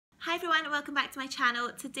Hi everyone and welcome back to my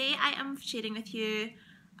channel. Today I am sharing with you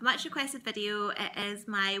a much requested video. It is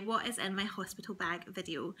my what is in my hospital bag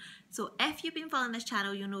video. So if you've been following this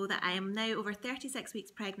channel, you'll know that I am now over 36 weeks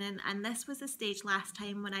pregnant, and this was the stage last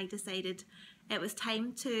time when I decided it was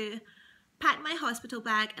time to pack my hospital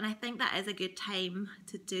bag, and I think that is a good time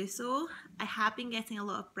to do so. I have been getting a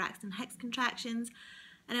lot of Braxton Hicks contractions,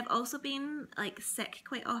 and I've also been sick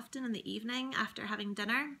quite often in the evening after having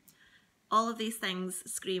dinner. All of these things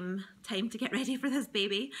scream time to get ready for this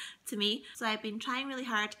baby to me. So I've been trying really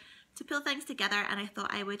hard to pull things together, and I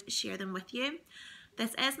thought I would share them with you.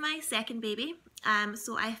 This is my second baby,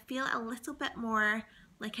 so I feel a little bit more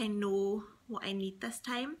like I know what I need this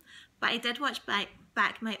time. But I did watch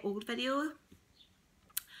back my old video,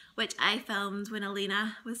 which I filmed when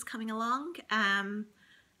Elena was coming along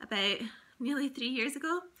about nearly 3 years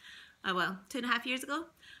ago. Oh well, 2.5 years ago.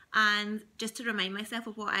 And just to remind myself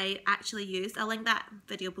of what I actually used, I'll link that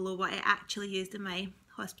video below, what I actually used in my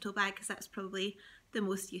hospital bag, because that's probably the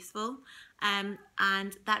most useful. And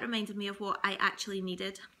that reminded me of what I actually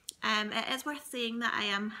needed. It is worth saying that I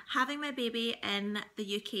am having my baby in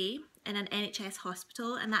the UK in an NHS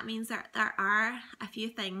hospital, and that means that there are a few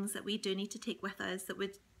things that we do need to take with us that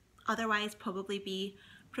would otherwise probably be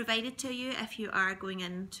provided to you if you are going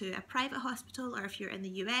into a private hospital or if you're in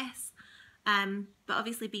the US. But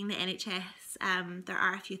obviously, being the NHS, there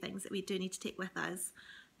are a few things that we do need to take with us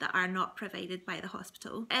that are not provided by the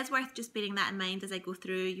hospital. It is worth just bearing that in mind as I go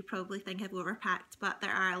through. You probably think I've overpacked, but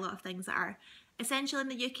there are a lot of things that are essential in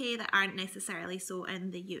the UK that aren't necessarily so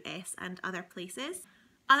in the US and other places.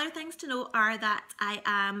 Other things to note are that I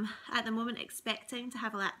am at the moment expecting to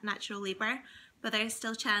have a natural labour, but there is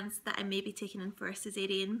still a chance that I may be taken in for a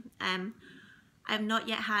caesarean. I've not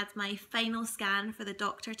yet had my final scan for the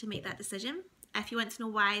doctor to make that decision. If you want to know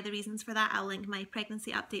why, the reasons for that, I'll link my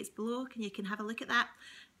pregnancy updates below and you can have a look at that.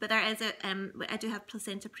 But there is I do have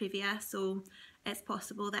placenta previa, so it's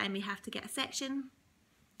possible that I may have to get a section.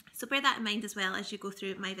 So bear that in mind as well as you go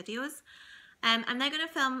through my videos. I'm going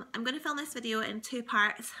to film this video in two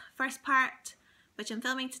parts. First part, which I'm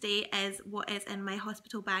filming today, is what is in my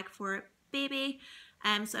hospital bag for baby.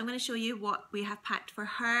 So I'm going to show you what we have packed for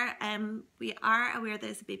her. We are aware that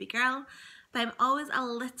it's a baby girl, but I'm always a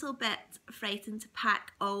little bit frightened to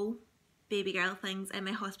pack all baby girl things in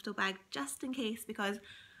my hospital bag just in case, because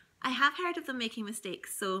I have heard of them making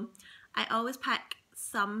mistakes. So I always pack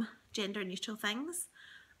some gender neutral things.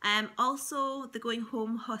 Also, the going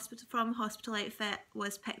home from hospital outfit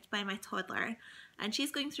was picked by my toddler, and she's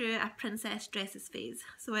going through a princess dresses phase.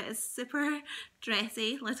 So it is super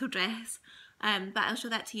dressy little dress. But I'll show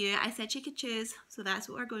that to you. I said she could choose, so that's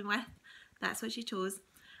what we're going with. That's what she chose.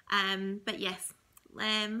 But yes,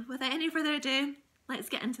 without any further ado, let's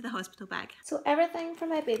get into the hospital bag. So everything from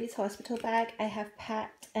my baby's hospital bag I have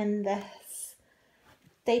packed in this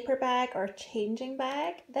diaper bag or changing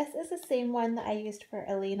bag. This is the same one that I used for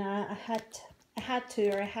Elena. I have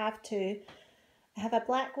two. I have a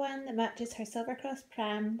black one that matches her Silver Cross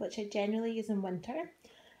pram, which I generally use in winter,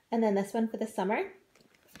 and then this one for the summer.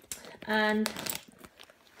 And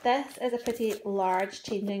this is a pretty large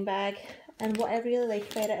changing bag, and what I really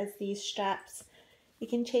like about it is these straps. You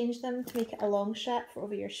can change them to make it a long strap for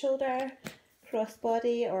over your shoulder,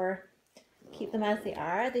 crossbody, or keep them as they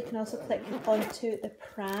are. They can also click onto the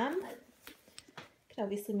pram. You can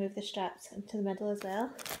obviously move the straps into the middle as well.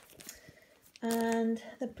 And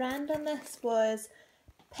the brand on this was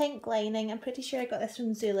Pink Lining. I'm pretty sure I got this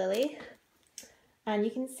from Zulily. And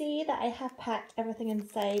you can see that I have packed everything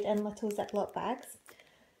inside in little Ziploc bags.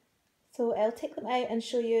 So I'll take them out and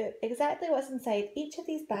show you exactly what's inside each of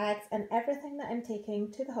these bags and everything that I'm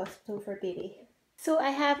taking to the hospital for baby. So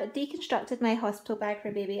I have deconstructed my hospital bag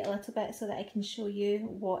for baby a little bit so that I can show you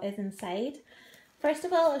what is inside. First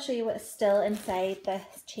of all, I'll show you what's still inside this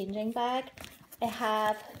changing bag. I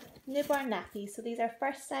have newborn nappies. So these are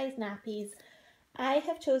first size nappies. I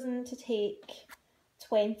have chosen to take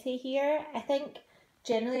 20 here. I think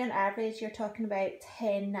generally on average you're talking about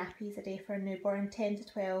 10 nappies a day for a newborn, 10 to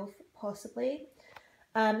 12 possibly.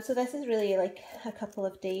 So this is really like a couple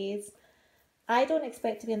of days. I don't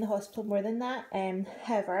expect to be in the hospital more than that.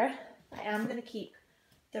 However, I am going to keep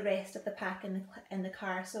the rest of the pack in the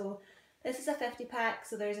car. So this is a 50 pack,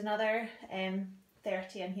 so there's another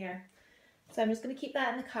 30 in here. So I'm just going to keep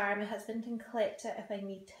that in the car. My husband can collect it if I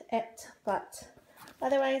need it, but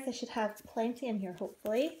otherwise I should have plenty in here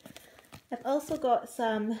hopefully. I've also got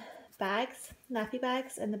some bags, nappy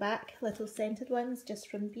bags in the back, little scented ones just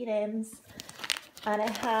from B&M's, and I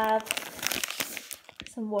have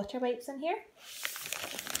some water wipes in here.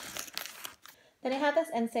 Then I have this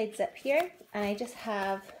inside zip here, and I just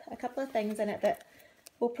have a couple of things in it that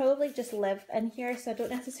will probably just live in here, so I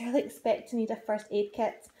don't necessarily expect to need a first aid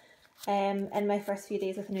kit in my first few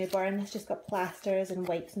days with a newborn. It's just got plasters and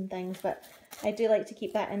wipes and things, but I do like to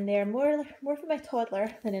keep that in there more for my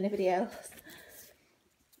toddler than anybody else.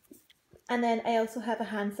 And then I also have a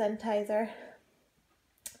hand sanitizer.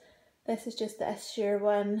 This is just the Assure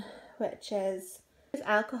one, which is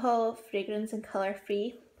alcohol, fragrance and colour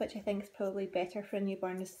free, which I think is probably better for a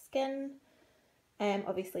newborn's skin.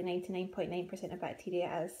 Obviously 99.9% of bacteria,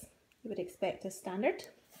 as you would expect as standard.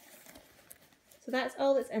 So that's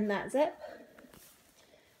all that's in that zip,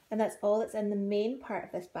 and that's all that's in the main part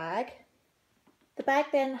of this bag. The bag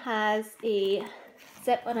then has a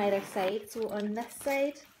zip on either side. So on this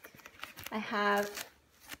side I have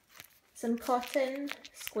some cotton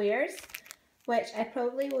squares, which I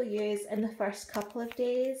probably will use in the first couple of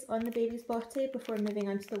days on the baby's body before moving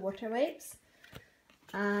on to the water wipes.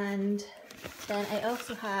 And then I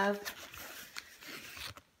also have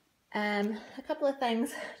a couple of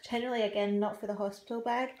things, generally again not for the hospital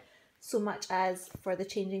bag so much as for the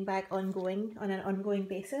changing bag on an ongoing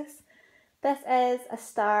basis. This is a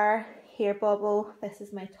Star hair bauble. This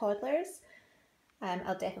is my toddler's.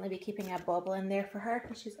 I'll definitely be keeping a bauble in there for her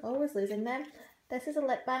because she's always losing them. This is a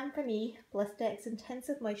lip balm for me, Blistex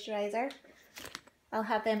Intensive Moisturiser. I'll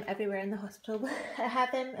have them everywhere in the hospital. I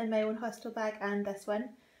have them in my own hospital bag and this one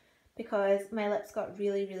because my lips got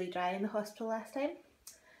really dry in the hospital last time.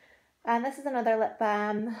 And this is another lip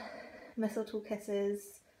balm, Mistletoe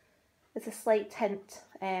Kisses. It's a slight tint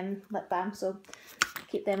lip balm, so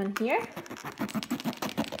keep them in here.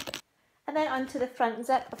 And then onto the front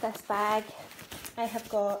zip of this bag, I have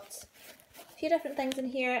got a few different things in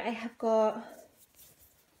here. I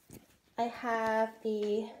have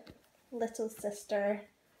a little sister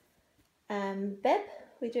bib.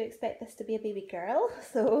 We do expect this to be a baby girl,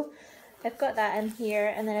 so I've got that in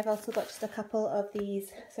here. And then I've also got just a couple of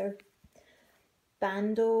these sort of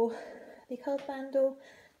bandeau, they called bandeau,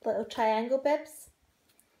 little triangle bibs.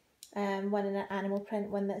 One in an animal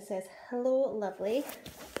print, one that says "Hello Lovely."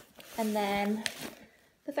 And then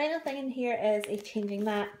the final thing in here is a changing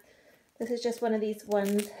mat. This is just one of these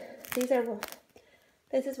ones.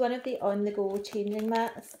 This is one of the on-the-go changing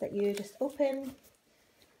mats that you just open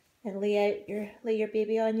and lay your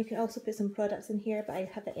baby on. You can also put some products in here, but I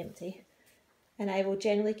have it empty. And I will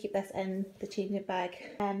generally keep this in the changing bag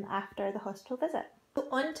after the hospital visit. So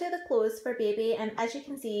on to the clothes for baby, and as you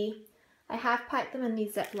can see, I have packed them in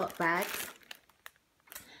these Ziploc bags.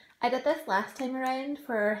 I did this last time around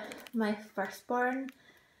for my firstborn,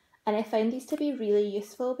 and I found these to be really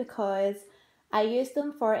useful because I used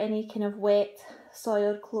them for any kind of wet,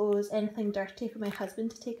 soiled clothes, anything dirty for my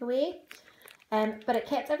husband to take away. But it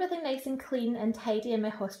kept everything nice and clean and tidy in my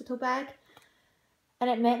hospital bag, and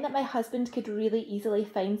it meant that my husband could really easily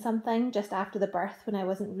find something just after the birth when I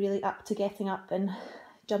wasn't really up to getting up and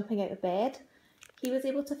jumping out of bed. He was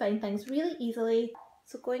able to find things really easily.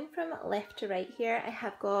 So going from left to right here, I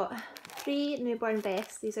have got 3 newborn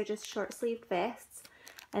vests. These are just short sleeved vests,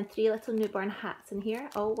 and 3 little newborn hats in here,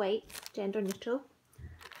 all white, gender neutral.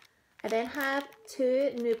 I then have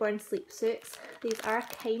 2 newborn sleep suits. These are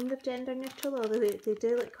kind of gender neutral, although they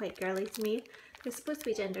do look quite girly to me. They're supposed to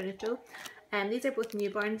be gender neutral. And these are both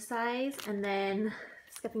newborn size. And then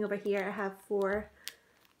skipping over here, I have 4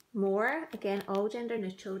 more, again all gender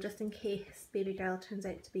neutral, just in case baby girl turns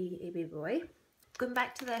out to be a baby boy. Going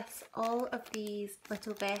back to this, all of these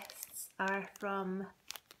little vests are from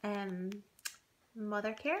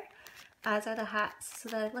Mother Care, as are the hats. So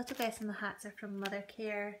the little vests and the hats are from Mother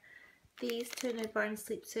Care. These 2 newborn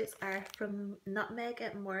sleep suits are from Nutmeg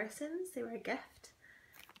at Morrison's. They were a gift.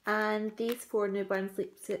 And these 4 newborn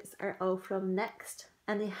sleep suits are all from Next,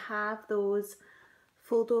 and they have those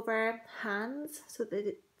fold over hands so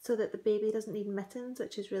that the baby doesn't need mittens,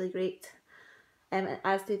 which is really great,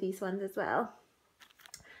 as do these ones as well.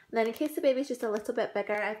 And then in case the baby's just a little bit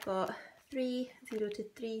bigger, I've got 3 0 to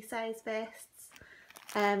 3 size vests.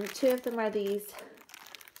 2 of them are these,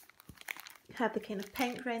 have the kind of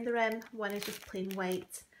pink around the rim, one is just plain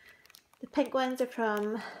white. The pink ones are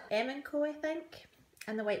from M & Co, I think,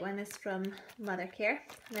 and the white one is from Mother Care.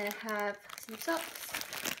 And then I have some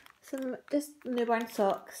socks, some just newborn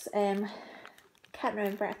socks. Can't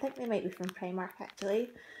remember, I think they might be from Primark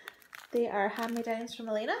actually. They are hand-me-downs from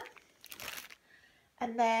Elena.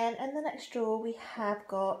 And then in the next row we have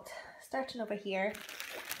got, starting over here,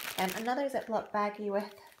 another Ziploc baggie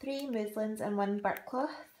with 3 muslins and 1 burp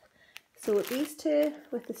cloth. So these 2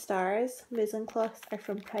 with the stars, muslin cloths, are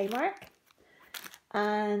from Primark.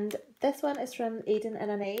 And this one is from Aiden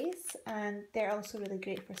and Anais, and they're also really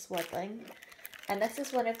great for swaddling. And this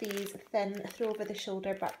is one of these thin throw over the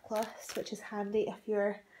shoulder burp cloths, which is handy if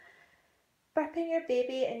you're burping your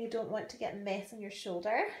baby and you don't want to get mess on your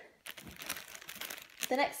shoulder.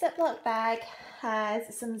 The next Ziploc bag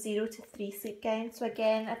has some 0 to 3 sleep gowns. So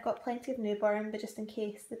again, I've got plenty of newborn, but just in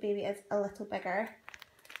case the baby is a little bigger,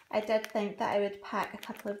 I did think that I would pack a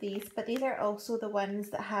couple of these, but these are also the ones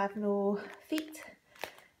that have no feet.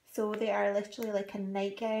 So they are literally like a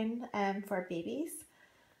nightgown for babies.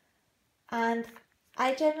 And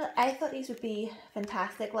I thought these would be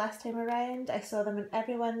fantastic last time around. I saw them in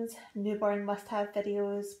everyone's newborn must-have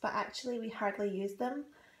videos, but actually we hardly used them.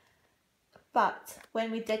 But when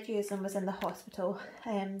we did use them was in the hospital.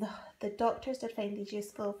 The doctors did find these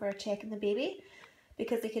useful for checking the baby,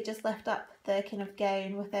 because they could just lift up the kind of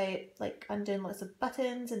gown without like undoing lots of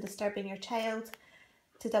buttons and disturbing your child,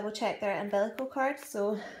 to double check their umbilical cord.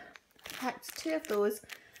 So I packed 2 of those.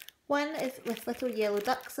 One is with little yellow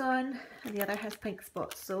ducks on and the other has pink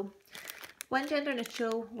spots. So one gender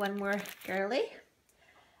neutral, one more girly.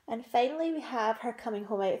 And finally we have her coming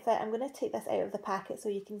home outfit. I'm going to take this out of the packet so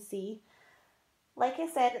you can see. Like I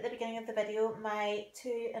said at the beginning of the video, my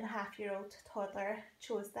 2.5-year-old toddler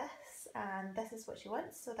chose this, and this is what she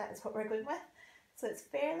wants, so that is what we're going with. So it's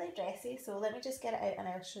fairly dressy, so let me just get it out and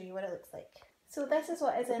I'll show you what it looks like. So this is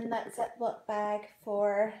what is in that Ziploc bag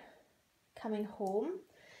for coming home.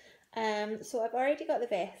 So I've already got the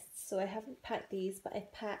vests, so I haven't packed these, but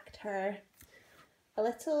I've packed her a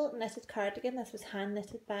little knitted cardigan. This was hand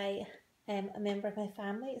knitted by a member of my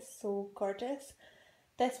family. It's so gorgeous.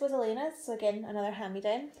 This was Elena's, so again another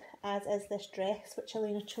hand-me-down, as is this dress which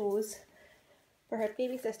Elena chose for her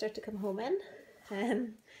baby sister to come home in.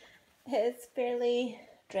 It is fairly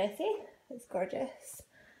dressy, it's gorgeous,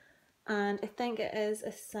 and I think it is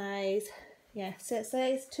a size, yeah, so it's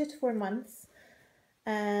size 2 to 4 months.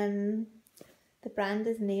 The brand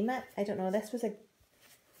is Name It. I don't know, this was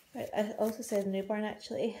it also says newborn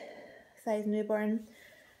actually, size newborn.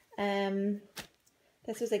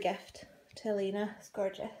 This was a gift to Elena. It's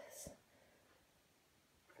gorgeous,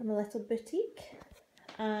 from a little boutique.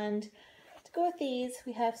 And to go with these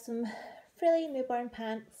we have some frilly newborn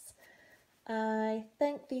pants. I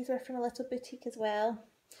think these were from a little boutique as well,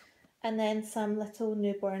 and then some little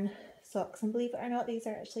newborn socks, and believe it or not these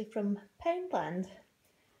are actually from Poundland.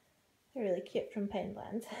 They're really cute, from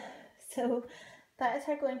Poundland. So that is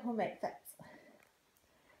her going home outfit,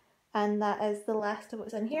 and that is the last of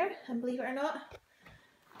what's in here. And believe it or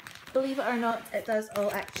not, it does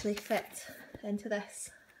all actually fit into this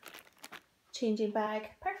changing bag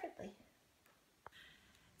perfectly.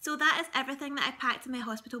 So that is everything that I packed in my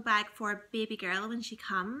hospital bag for baby girl when she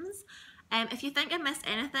comes. If you think I missed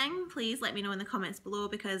anything, please let me know in the comments below,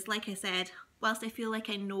 because like I said, whilst I feel like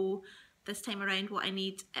I know this time around what I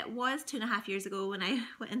need, it was 2.5 years ago when I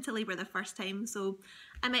went into labour the first time, so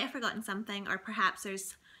I might have forgotten something, or perhaps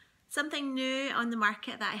there's something new on the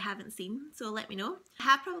market that I haven't seen, so let me know. I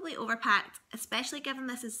have probably overpacked, especially given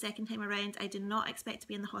this is second time around. I did not expect to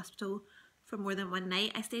be in the hospital for more than 1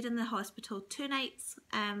 night. I stayed in the hospital 2 nights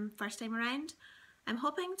first time around. I'm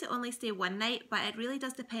hoping to only stay 1 night, but it really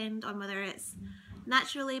does depend on whether it's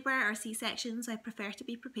natural labour or C-section, so I prefer to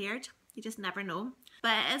be prepared. You just never know.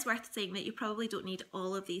 But it is worth saying that you probably don't need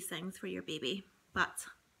all of these things for your baby, but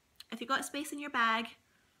if you've got space in your bag,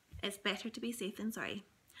 it's better to be safe than sorry.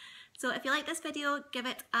 So if you like this video, give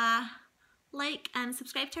it a like and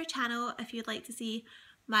subscribe to our channel if you'd like to see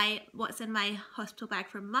what's in my hospital bag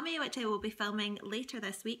for mummy, which I will be filming later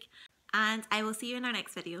this week. And I will see you in our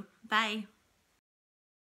next video. Bye!